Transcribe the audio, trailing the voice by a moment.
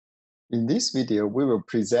In this video, we will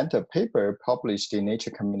present a paper published in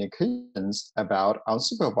Nature Communications about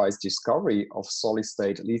unsupervised discovery of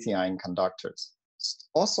solid-state lithium-ion conductors.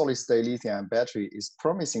 All solid-state lithium-ion battery is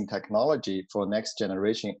promising technology for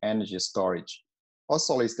next-generation energy storage. All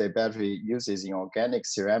solid-state battery uses inorganic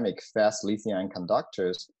ceramic fast lithium-ion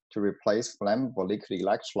conductors to replace flammable liquid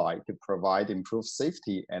electrolyte to provide improved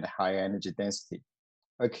safety and high energy density.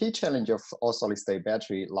 A key challenge of all solid-state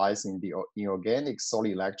battery lies in the inorganic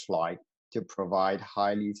solid electrolyte to provide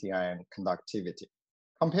high lithium-ion conductivity.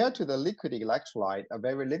 Compared to the liquid electrolyte, a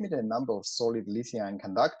very limited number of solid lithium-ion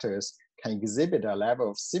conductors can exhibit a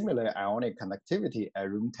level of similar ionic conductivity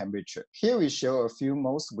at room temperature. Here we show a few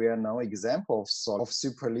most well-known examples of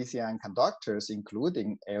super lithium-ion conductors,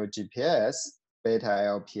 including LGPS, beta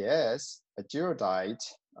LPS, agirodite,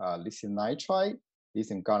 lithium nitride,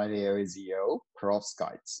 lithium garnet LLZO,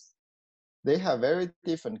 perovskites. They have very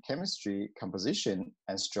different chemistry, composition,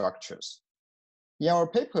 and structures. In our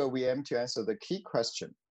paper, we aim to answer the key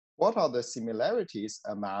question: what are the similarities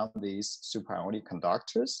among these superionic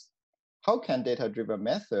conductors? How can data-driven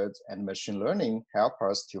methods and machine learning help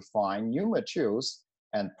us to find new materials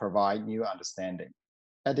and provide new understanding?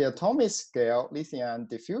 At the atomic scale, lithium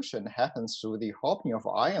diffusion happens through the hopping of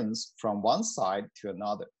ions from one side to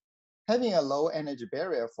another. Having a low energy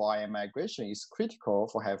barrier for ion migration is critical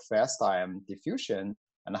for have fast ion diffusion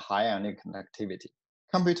and high ionic conductivity.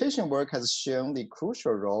 Computation work has shown the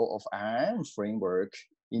crucial role of ion framework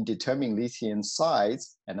in determining lithium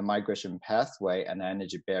size and migration pathway and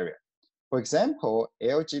energy barrier. For example,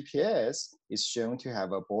 LGPS is shown to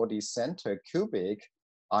have a body-centered cubic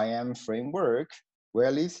ion framework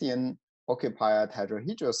where lithium occupy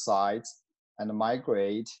tetrahedral sites and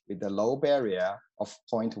migrate with a low barrier of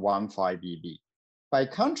 0.15 eV. By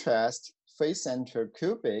contrast, face-centered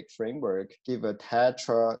cubic framework give a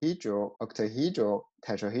tetrahedral, octahedral,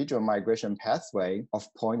 tetrahedral migration pathway of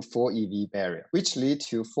 0.4 eV barrier, which lead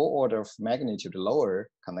to 4 orders of magnitude lower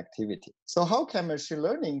conductivity. So how can machine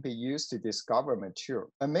learning be used to discover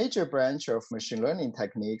material? A major branch of machine learning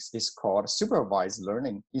techniques is called supervised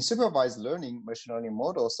learning. In supervised learning, machine learning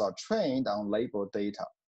models are trained on labeled data.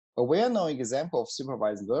 A well-known example of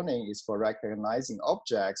supervised learning is for recognizing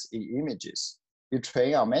objects in images. You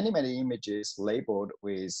train on many images labeled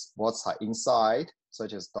with what's inside,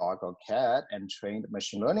 such as dog or cat, and trained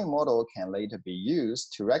machine learning model can later be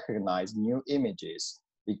used to recognize new images,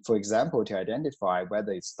 for example, to identify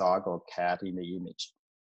whether it's dog or cat in the image.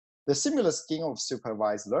 The similar scheme of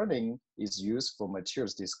supervised learning is used for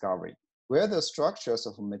materials discovery, where the structures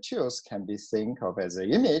of materials can be think of as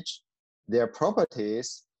an image, their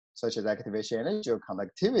properties, such as activation energy or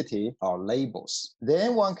conductivity, are labels.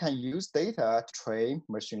 Then one can use data to train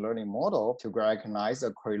machine learning model to recognize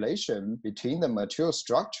a correlation between the material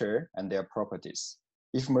structure and their properties.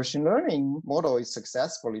 If machine learning model is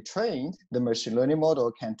successfully trained, the machine learning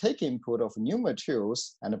model can take input of new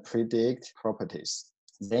materials and predict properties.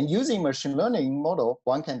 Then using machine learning model,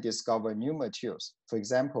 one can discover new materials. For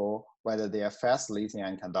example, whether they are fast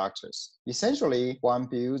lithium conductors. Essentially, one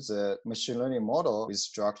builds a machine learning model with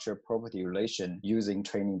structure property relation using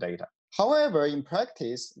training data. However, in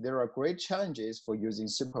practice, there are great challenges for using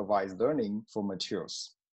supervised learning for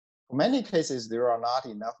materials. For many cases, there are not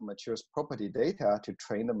enough materials property data to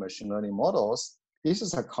train the machine learning models. This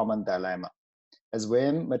is a common dilemma, as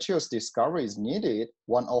when materials discovery is needed,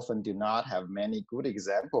 one often do not have many good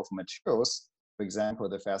examples of materials, for example,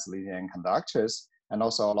 the fast lithium conductors, and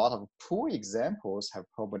also a lot of poor examples have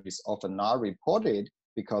properties often not reported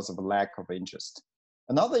because of lack of interest.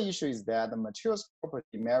 Another issue is that the materials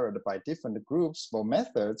property measured by different groups or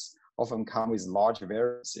methods often come with large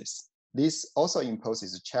variances. This also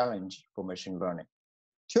imposes a challenge for machine learning.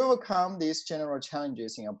 To overcome these general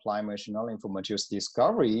challenges in applying machine learning for materials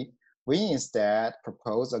discovery, we instead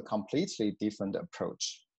propose a completely different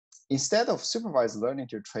approach. Instead of supervised learning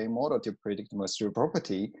to train model to predict material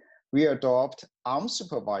property, we adopt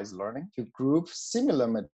unsupervised learning to group similar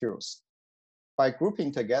materials. By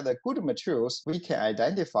grouping together good materials, we can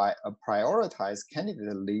identify a prioritized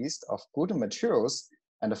candidate list of good materials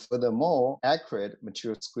and furthermore accurate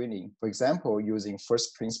material screening, for example, using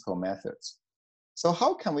first principle methods. So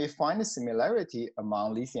how can we find a similarity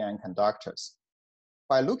among lithium conductors?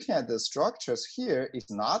 By looking at the structures here,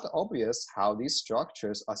 it's not obvious how these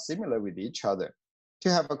structures are similar with each other.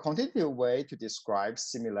 To have a quantitative way to describe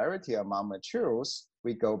similarity among materials,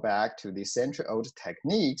 we go back to the century-old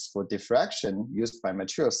techniques for diffraction used by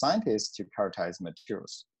material scientists to characterize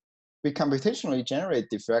materials. We computationally generate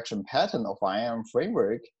diffraction pattern of ion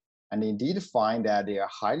framework and indeed find that they are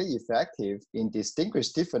highly effective in distinguish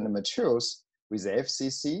different materials with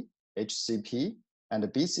FCC, HCP, and the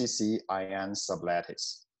BCC ion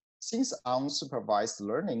sublattice. Since unsupervised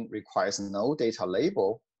learning requires no data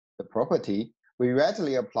label, the property, we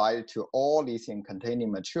readily apply it to all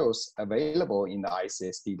lithium-containing materials available in the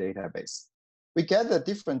ICSD database. We get the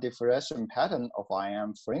different diffraction pattern of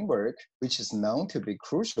ion framework, which is known to be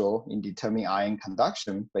crucial in determining ion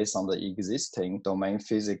conduction based on the existing domain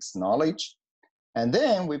physics knowledge. And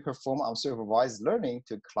then we perform unsupervised learning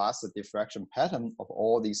to class the diffraction pattern of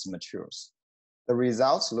all these materials. The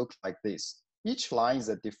results look like this. Each line is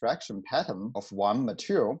a diffraction pattern of one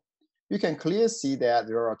material. You can clearly see that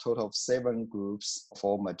there are a total of 7 groups of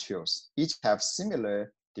all materials. Each have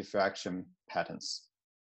similar diffraction patterns.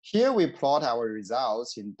 Here we plot our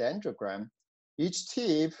results in dendrogram. Each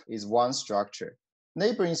tip is one structure.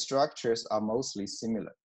 Neighboring structures are mostly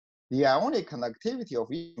similar. The ionic conductivity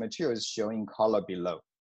of each material is shown in color below.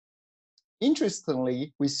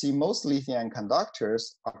 Interestingly, we see most lithium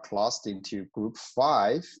conductors are classed into group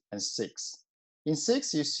 5 and 6. In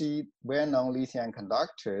 6, you see well-known lithium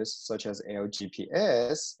conductors such as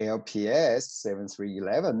LGPS, LPS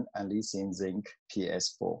 7311, and lithium zinc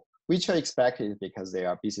PS4, which are expected because they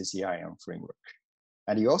are BCC ion framework.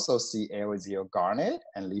 And you also see LLZO garnet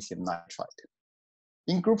and lithium nitride.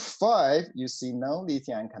 In group 5, you see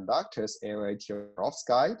non-lithium conductors LLTO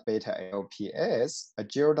perovskite, beta LPS,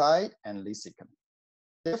 agirodite, and LISICON.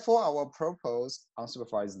 Therefore, our proposed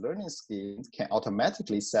unsupervised learning scheme can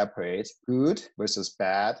automatically separate good versus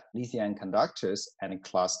bad lithium conductors and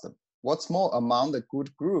class them. What's more, among the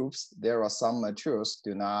good groups, there are some materials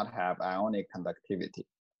do not have ionic conductivity.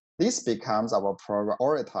 This becomes our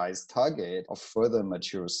prioritized target of further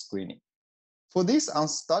material screening. For these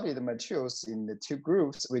unstudied materials in the 2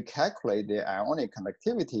 groups, we calculate their ionic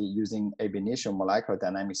conductivity using ab initio molecular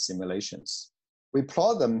dynamics simulations. We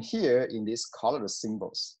plot them here in these colored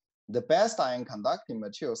symbols. The best ion conducting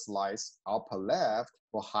materials lies upper left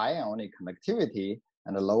for high ionic conductivity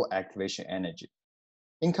and low activation energy.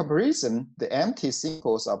 In comparison, the empty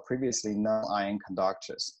symbols are previously non-ion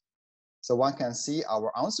conductors. So one can see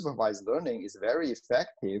our unsupervised learning is very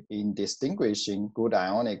effective in distinguishing good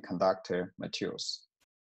ionic conductor materials.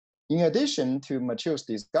 In addition to materials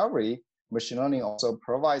discovery, machine learning also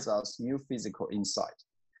provides us new physical insight.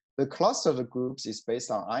 The cluster of groups is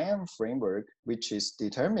based on ion framework, which is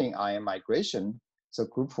determining ion migration. So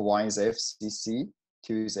group 1 is FCC,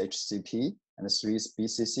 2 is HCP, and 3 is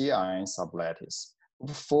BCC ion sublattice.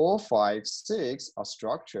 4, 5, 6 are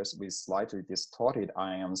structures with slightly distorted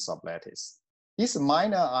ion sublattice. This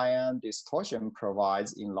minor ion distortion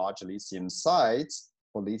provides enlarged lithium sites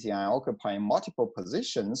for lithium occupying multiple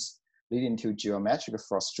positions, leading to geometric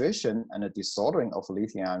frustration and a disordering of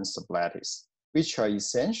lithium ion sublattice, which are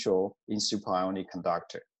essential in superionic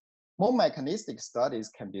conductor. More mechanistic studies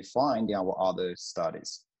can be found in our other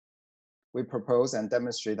studies. We propose and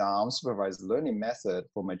demonstrate an unsupervised learning method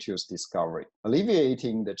for materials discovery,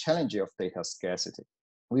 alleviating the challenge of data scarcity.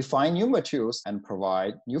 We find new materials and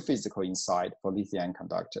provide new physical insight for lithium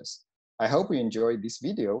conductors. I hope you enjoyed this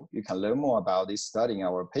video. You can learn more about this study in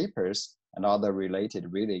our papers and other related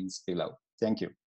readings below. Thank you.